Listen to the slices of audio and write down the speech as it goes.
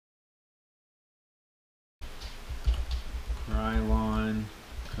Krylon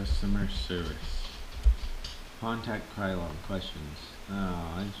customer service. Contact Krylon. Questions.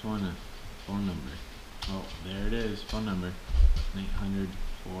 Oh, I just want a phone number. Oh, there it is. Phone number. 800-457-9566.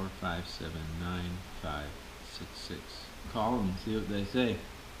 Call them and see what they say.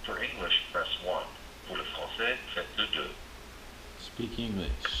 For English, press 1. Pour le français, faites le 2. Speak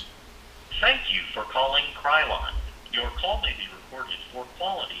English. Thank you for calling Krylon. Your call may be recorded for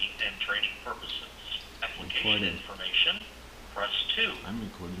quality and training purposes. Application information, press 2. I'm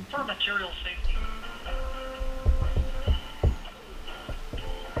recording For too. material safety.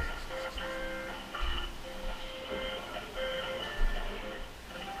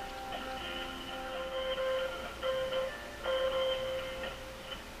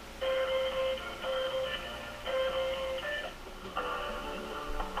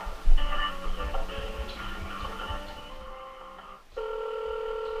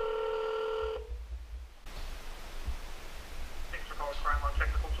 Krylon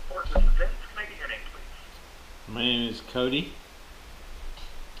Technical Support. This is Vince. Can I get your name, please? My name is Cody.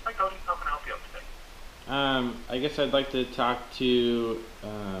 Hi, Cody. How can I help you out today? I guess I'd like to talk to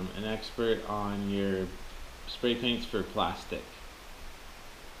an expert on your spray paints for plastic.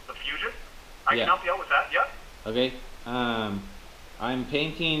 The Fusion? I Yeah. can help you out with that, yeah? Okay. I'm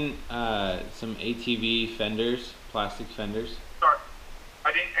painting some ATV fenders, plastic fenders. Sorry.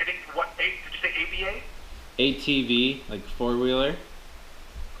 I didn't, what, did you say ABA? ATV, like four-wheeler.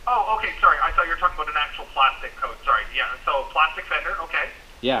 Oh, okay, sorry. I thought you were talking about an actual plastic coat. Sorry, yeah. So, plastic fender, okay.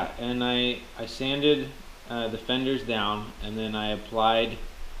 Yeah, and I sanded the fenders down, and then I applied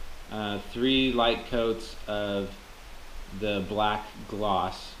 3 light coats of the black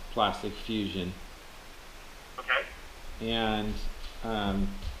gloss plastic fusion. Okay. And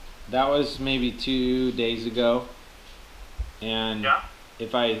that was maybe 2 days ago. And Yeah.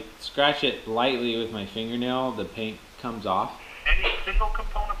 if I scratch it lightly with my fingernail, the paint comes off. Any single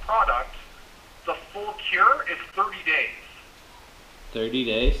component product, the full cure is 30 days. 30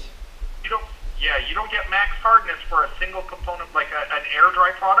 days? You don't get max hardness for a single component, like an air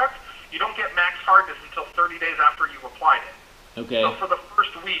dry product. You don't get max hardness until 30 days after you've applied it. Okay. So for the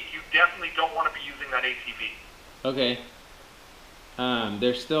first week, you definitely don't want to be using that ATV. Okay.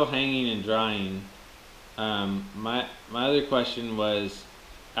 They're still hanging and drying. My other question was,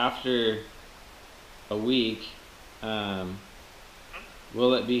 after a week,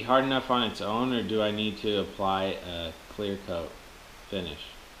 will it be hard enough on its own, or do I need to apply a clear coat finish?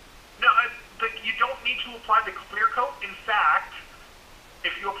 No, you don't need to apply the clear coat. In fact,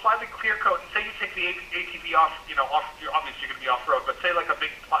 if you apply the clear coat, and say you take the ATV off, you're obviously going to be off-road, but say like a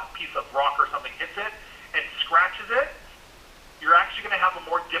big piece of rock or something hits it and scratches it, you're actually going to have a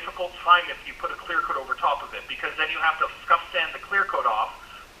more difficult time if you put a clear coat over top of it, because then you have to scuff sand the clear coat off,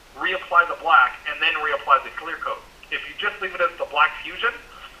 reapply the black, and then reapply the clear coat. If you just leave it as the black fusion,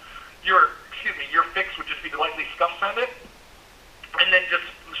 your fix would just be to lightly scuff sand it, and then just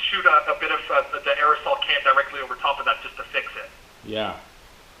shoot a bit of the aerosol can directly over top of that just to fix it. Yeah.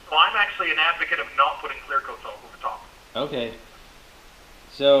 So I'm actually an advocate of not putting clear coats over top. Okay.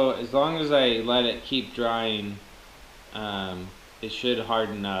 So as long as I let it keep drying, it should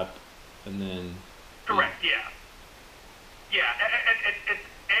harden up, and then... Correct, yeah. Yeah,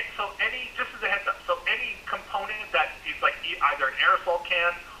 and so just as a heads up, so any component that is like either an aerosol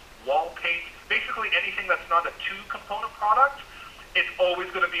can, wall paint, basically anything that's not a 2-component product, it's always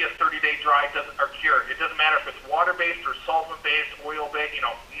going to be a 30-day dry or cure. It doesn't matter if it's water-based or solvent-based, oil-based,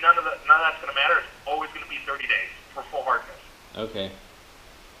 none of that's going to matter. It's always going to be 30 days for full hardness. Okay.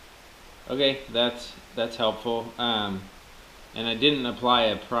 Okay, that's helpful. And I didn't apply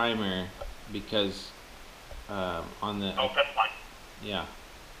a primer because on the... Oh, that's fine. Yeah.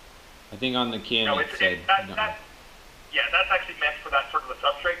 I think on the can No, it said... yeah, that's actually meant for that sort of a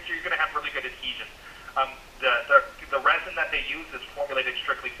substrate, so you're going to have really good adhesion. The resin that they use is formulated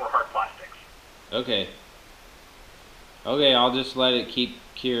strictly for hard plastics. Okay. Okay, I'll just let it keep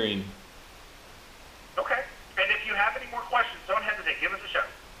curing. Okay. And if you have any more questions, don't hesitate. Give us a shout.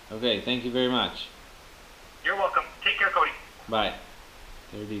 Okay, thank you very much. You're welcome. Take care, Cody. Bye.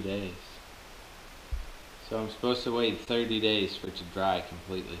 30 days. So I'm supposed to wait 30 days for it to dry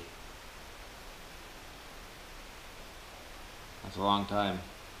completely. That's a long time.